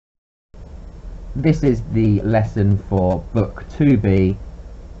this is the lesson for Book 2B,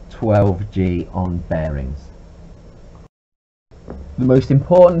 12G on bearings. The most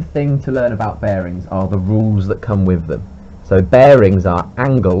important thing to learn about bearings are the rules that come with them. So bearings are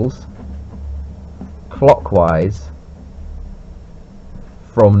angles clockwise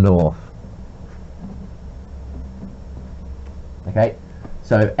from north. Okay,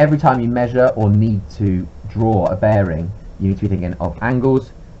 so every time you measure or need to draw a bearing, you need to be thinking of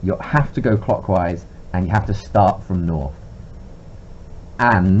angles. You have to go clockwise and you have to start from north.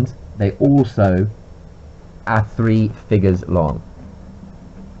 And they also are 3 figures long.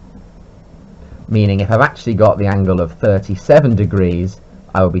 Meaning if I've actually got the angle of 37 degrees,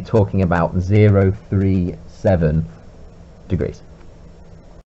 I will be talking about 037 degrees.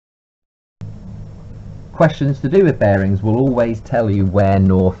 Questions to do with bearings will always tell you where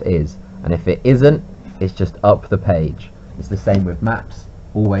north is, and if it isn't, it's just up the page. It's the same with maps,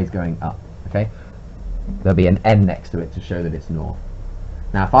 always going up. Okay, there'll be an N next to it to show that it's north.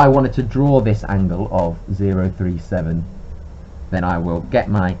 Now if I wanted to draw this angle of 037, then I will get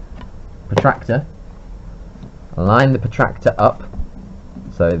my protractor, line the protractor up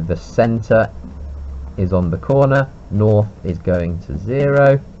so the center is on the corner, north is going to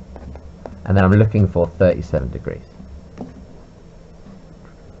 0, and then I'm looking for 37 degrees.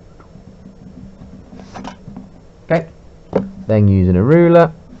 Okay, then using a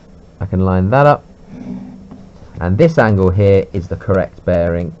ruler I can line that up, and this angle here is the correct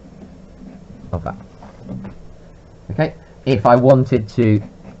bearing of that. Okay, if I wanted to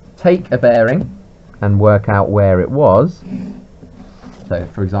take a bearing and work out where it was, so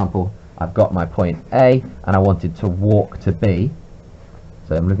for example I've got my point A and I wanted to walk to B,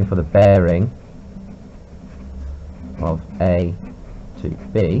 so I'm looking for the bearing of A to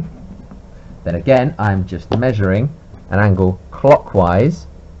B, then again I'm just measuring an angle clockwise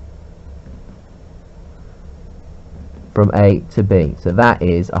from A to B, so that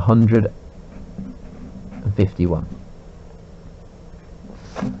is 151.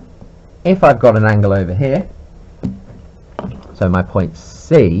 If I've got an angle over here, so my point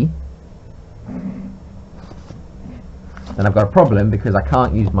C, then I've got a problem because I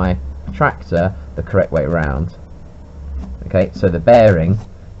can't use my protractor the correct way around. Okay, so the bearing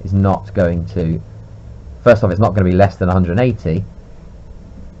is not going to, first off, it's not going to be less than 180,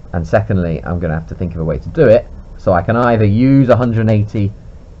 and secondly I'm going to have to think of a way to do it. So I can either use 180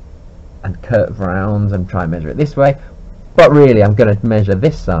 and curve round and try and measure it this way, but really I'm going to measure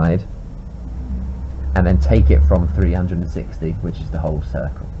this side and then take it from 360, which is the whole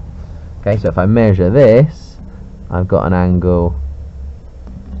circle. Okay, so if I measure this, I've got an angle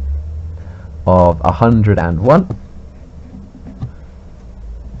of 101.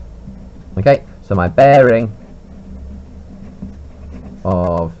 Okay, so my bearing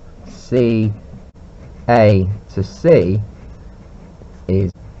of C, A to C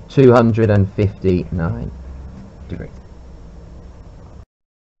is 259 degrees.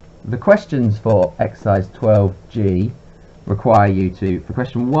 The questions for exercise 12G require you to, for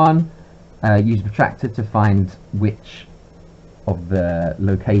question 1, use a protractor to find which of the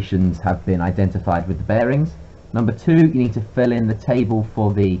locations have been identified with the bearings. Number 2, you need to fill in the table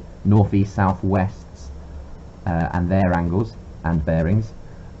for the northeast, southwests and their angles and bearings.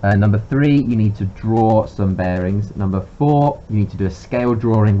 Number 3, you need to draw some bearings. Number 4, you need to do a scale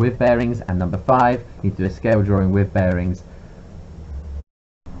drawing with bearings. And number 5, you need to do a scale drawing with bearings.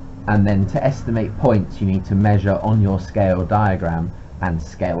 And then to estimate points, you need to measure on your scale diagram and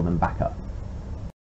scale them back up.